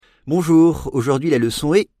Bonjour, aujourd'hui la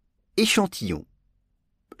leçon est Echantillons.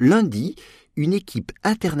 Lundi, une équipe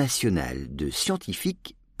internationale de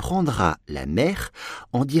scientifiques prendra la mer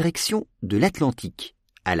en direction de l'Atlantique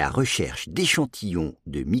à la recherche d'échantillons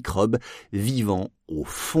de microbes vivant au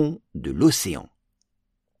fond de l'océan.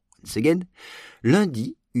 Once again,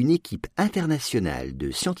 lundi, une équipe internationale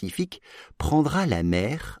de scientifiques prendra la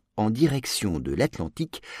mer en direction de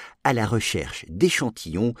l'Atlantique à la recherche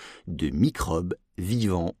d'échantillons de microbes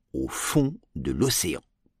vivant au fond de l'océan.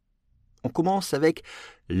 On commence avec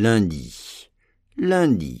lundi.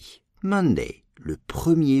 Lundi, Monday, le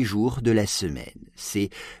premier jour de la semaine, c'est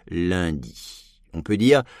lundi. On peut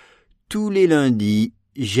dire « Tous les lundis,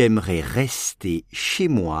 j'aimerais rester chez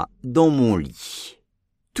moi dans mon lit. »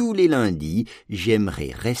 Tous les lundis,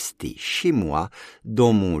 j'aimerais rester chez moi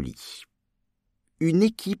dans mon lit. Une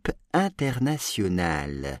équipe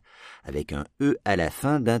internationale, avec un E à la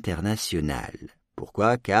fin d'international.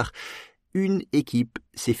 Pourquoi? Car une équipe,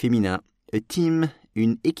 c'est féminin. A team,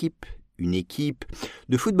 une équipe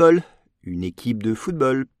de football,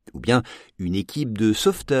 ou bien une équipe de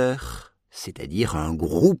sauveteurs, c'est-à-dire un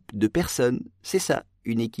groupe de personnes. C'est ça,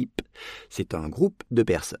 une équipe. C'est un groupe de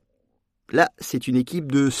personnes. Là, c'est une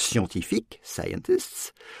équipe de scientifiques,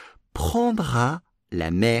 scientists, prendra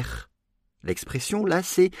la mer. L'expression, là,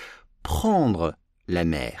 c'est prendre la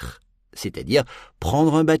mer, c'est-à-dire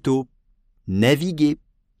prendre un bateau, naviguer.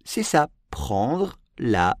 C'est ça, prendre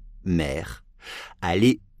la mer,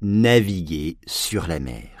 aller naviguer sur la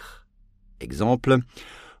mer. Exemple,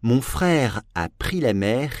 mon frère a pris la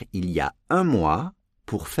mer il y a 1 mois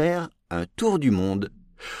pour faire un tour du monde.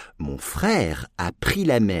 Mon frère a pris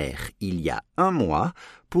la mer il y a 1 mois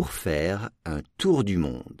pour faire un tour du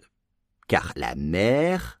monde. Car la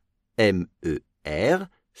mer, M-E-R,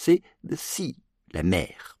 c'est the sea, la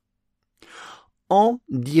mer. En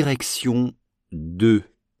direction de.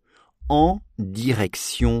 En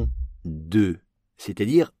direction de,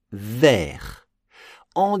 c'est-à-dire vers.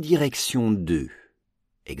 En direction de.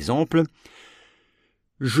 Exemple,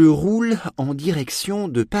 je roule en direction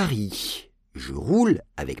de Paris. Je roule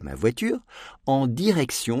avec ma voiture en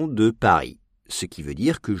direction de Paris, ce qui veut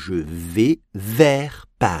dire que je vais vers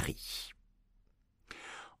Paris.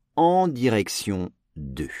 En direction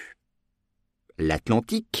de.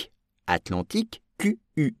 L'Atlantique, Atlantique,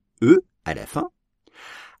 Q-U-E à la fin,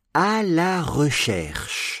 à la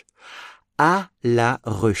recherche,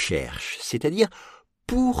 c'est-à-dire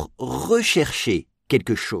pour rechercher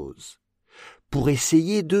quelque chose, pour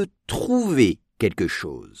essayer de trouver quelque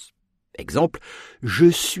chose. Exemple, je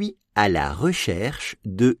suis à la recherche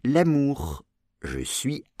de l'amour. Je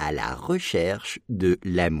suis à la recherche de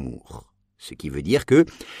l'amour. Ce qui veut dire que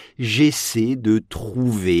j'essaie de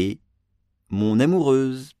trouver mon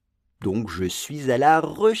amoureuse. Donc je suis à la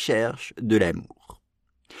recherche de l'amour.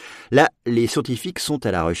 Là, les scientifiques sont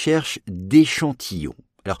à la recherche d'échantillons.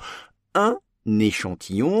 Alors, un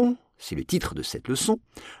échantillon, c'est le titre de cette leçon.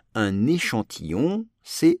 Un échantillon,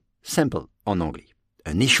 c'est sample en anglais.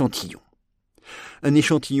 Un échantillon. Un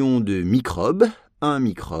échantillon de microbes, un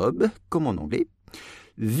microbe, comme en anglais.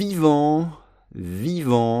 Vivant,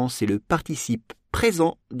 vivant, c'est le participe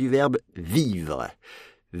présent du verbe vivre.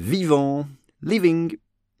 Vivant, living.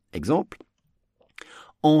 Exemple,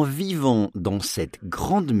 en vivant dans cette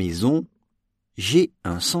grande maison, j'ai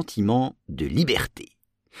un sentiment de liberté.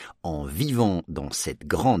 En vivant dans cette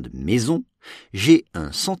grande maison, j'ai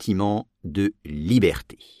un sentiment de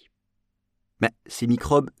liberté. Mais ces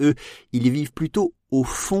microbes, eux, ils vivent plutôt au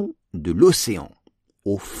fond de l'océan.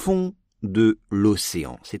 Au fond de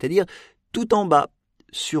l'océan, c'est-à-dire tout en bas,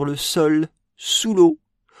 sur le sol, sous l'eau,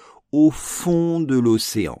 au fond de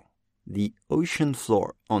l'océan. The ocean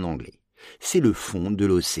floor en anglais. C'est le fond de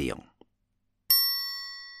l'océan.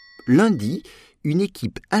 Lundi, une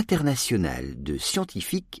équipe internationale de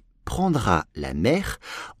scientifiques prendra la mer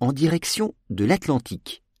en direction de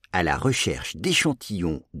l'Atlantique à la recherche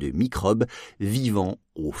d'échantillons de microbes vivant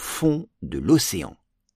au fond de l'océan.